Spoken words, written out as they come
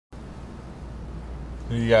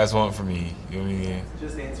What do you guys want from me? You want me to...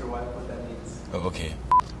 Just answer what that means. Oh, okay.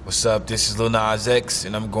 What's up? This is Lil Nas X,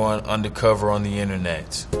 and I'm going undercover on the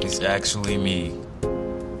internet. It's actually me.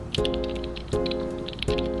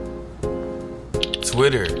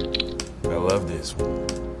 Twitter. I love this one.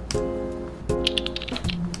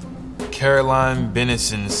 Caroline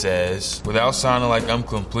Bennison says, without sounding like I'm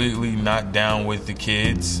completely not down with the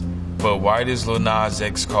kids, but why does Lil Nas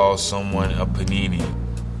X call someone a panini?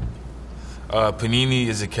 Panini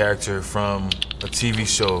is a character from a TV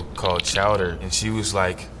show called Chowder, and she was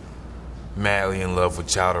like madly in love with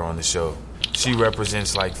Chowder on the show. She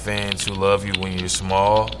represents like fans who love you when you're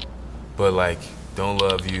small, but like don't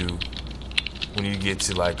love you when you get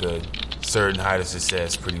to like a certain height of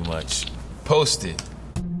success, pretty much. Post it.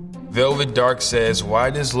 Velvet Dark says, why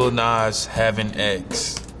does Lil Nas have an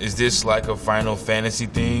X? Is this like a Final Fantasy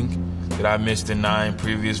thing? Did I miss the 9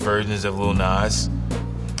 previous versions of Lil Nas?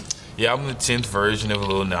 Yeah, I'm the 10th version of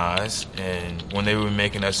Lil Nas, and when they were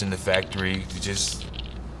making us in the factory, we just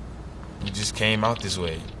came out this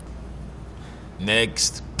way.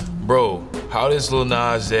 Next. Bro, how does Lil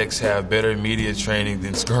Nas X have better media training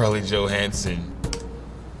than Scarlett Johansson?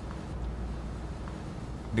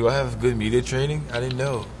 Do I have good media training? I didn't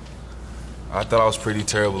know. I thought I was pretty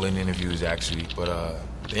terrible in interviews, actually, but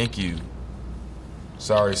thank you.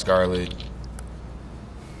 Sorry, Scarlett.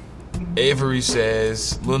 Avery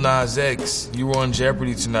says, Lil Nas X, you were on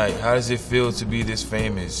Jeopardy tonight. How does it feel to be this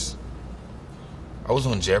famous? I was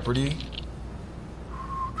on Jeopardy?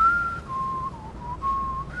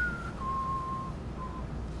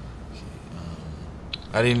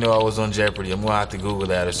 I didn't know I was on Jeopardy. I'm gonna have to Google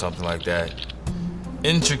that or something like that.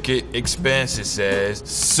 Intricate Expanses says,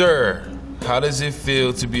 sir, how does it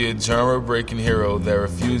feel to be a genre-breaking hero that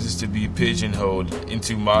refuses to be pigeonholed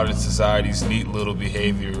into modern society's neat little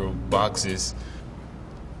behavioral boxes?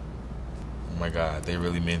 Oh my God, they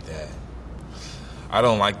really meant that. I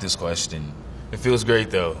don't like this question. It feels great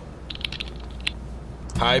though.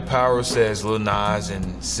 High Power says, Lil Nas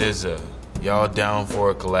and SZA, y'all down for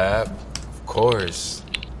a collab? Of course.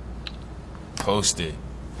 Post it.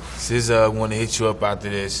 SZA, I want to hit you up after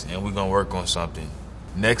this, and we're gonna work on something.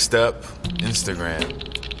 Next up, Instagram.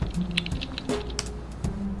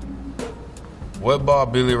 What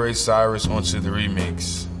brought Billy Ray Cyrus onto the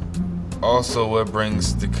remix? Also, what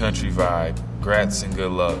brings the country vibe? Grats and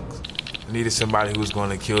good luck. I needed somebody who was going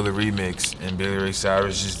to kill the remix, and Billy Ray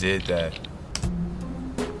Cyrus just did that.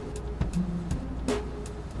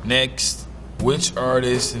 Next, which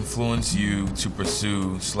artist influenced you to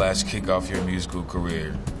pursue / kick off your musical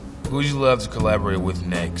career? Who would you love to collaborate with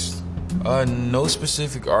next? No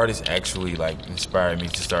specific artist actually like inspired me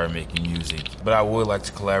to start making music, but I would like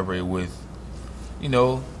to collaborate with, you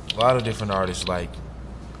know, a lot of different artists like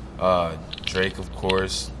Drake, of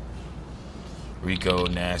course, Rico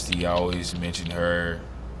Nasty, I always mention her,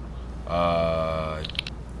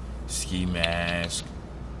 Ski Mask,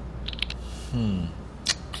 The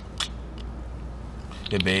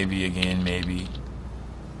Baby again, maybe,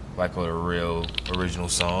 like a real original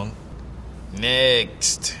song.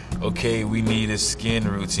 Next, okay, we need a skin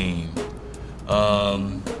routine.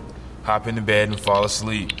 Hop into bed and fall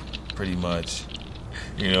asleep, pretty much.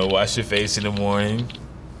 You know, wash your face in the morning.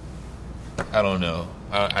 I don't know.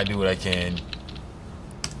 I do what I can.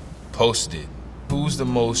 Post it. Who's the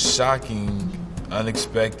most shocking,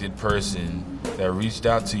 unexpected person that reached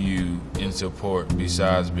out to you in support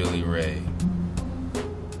besides Billy Ray?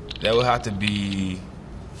 That would have to be,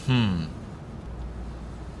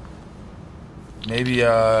 maybe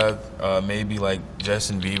like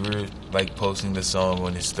Justin Bieber, like posting the song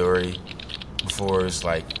on his story before it's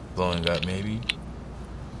like blowing up, maybe.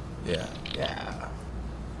 Yeah.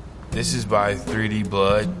 This is by 3D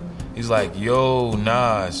Blood. He's like, yo,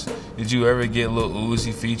 Nas, did you ever get Lil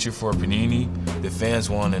Uzi feature for Panini? The fans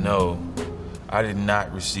want to know. I did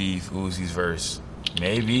not receive Uzi's verse.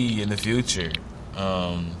 Maybe in the future.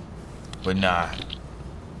 But nah.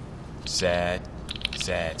 Sad.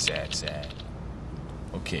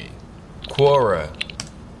 Okay. Quora.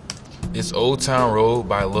 Is Old Town Road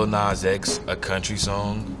by Lil Nas X a country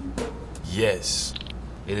song? Yes.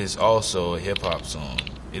 It is also a hip-hop song.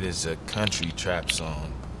 It is a country trap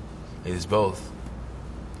song. It is both.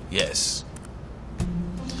 Yes.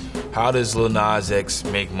 How does Lil Nas X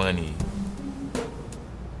make money?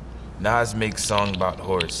 Nas makes song about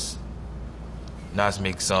horse. Nas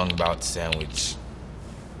makes song about sandwich.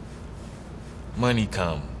 Money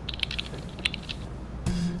come.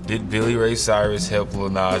 Did Billy Ray Cyrus help Lil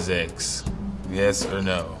Nas X? Yes or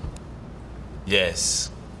no?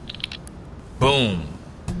 Yes. Boom.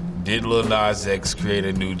 Did Lil Nas X create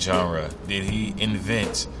a new genre? Did he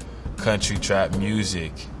invent country trap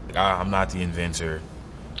music. I'm not the inventor.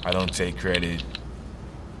 I don't take credit.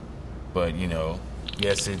 But, you know,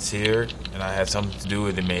 yes, it's here, and I had something to do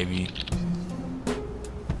with it, maybe.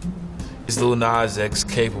 Is Lil Nas X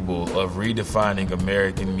capable of redefining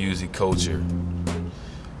American music culture?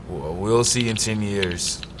 Well, we'll see in 10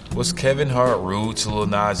 years. Was Kevin Hart rude to Lil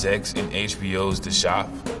Nas X in HBO's The Shop,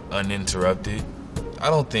 uninterrupted? I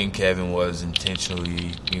don't think Kevin was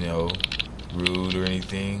intentionally, you know, rude or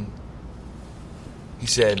anything. He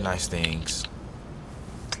said nice things.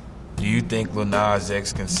 Do you think Lil Nas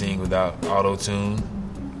X can sing without auto-tune?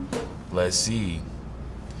 Let's see.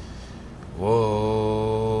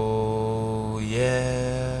 Whoa,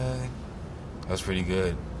 yeah. That's pretty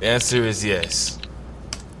good. The answer is yes.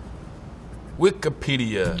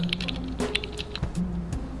 Wikipedia.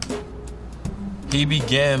 He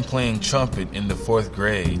began playing trumpet in the 4th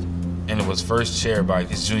grade and was first chaired by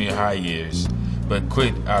his junior high years, but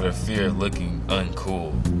quit out of fear of looking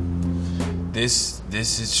uncool. This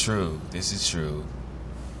is true. This is true.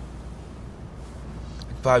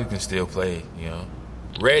 Probably can still play, you know.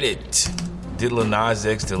 Reddit. Did Lil Nas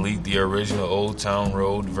X delete the original Old Town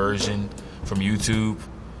Road version from YouTube?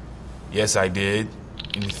 Yes, I did,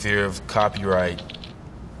 in fear of copyright.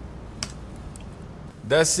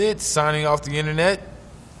 That's it. Signing off the internet.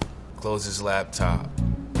 Close this laptop.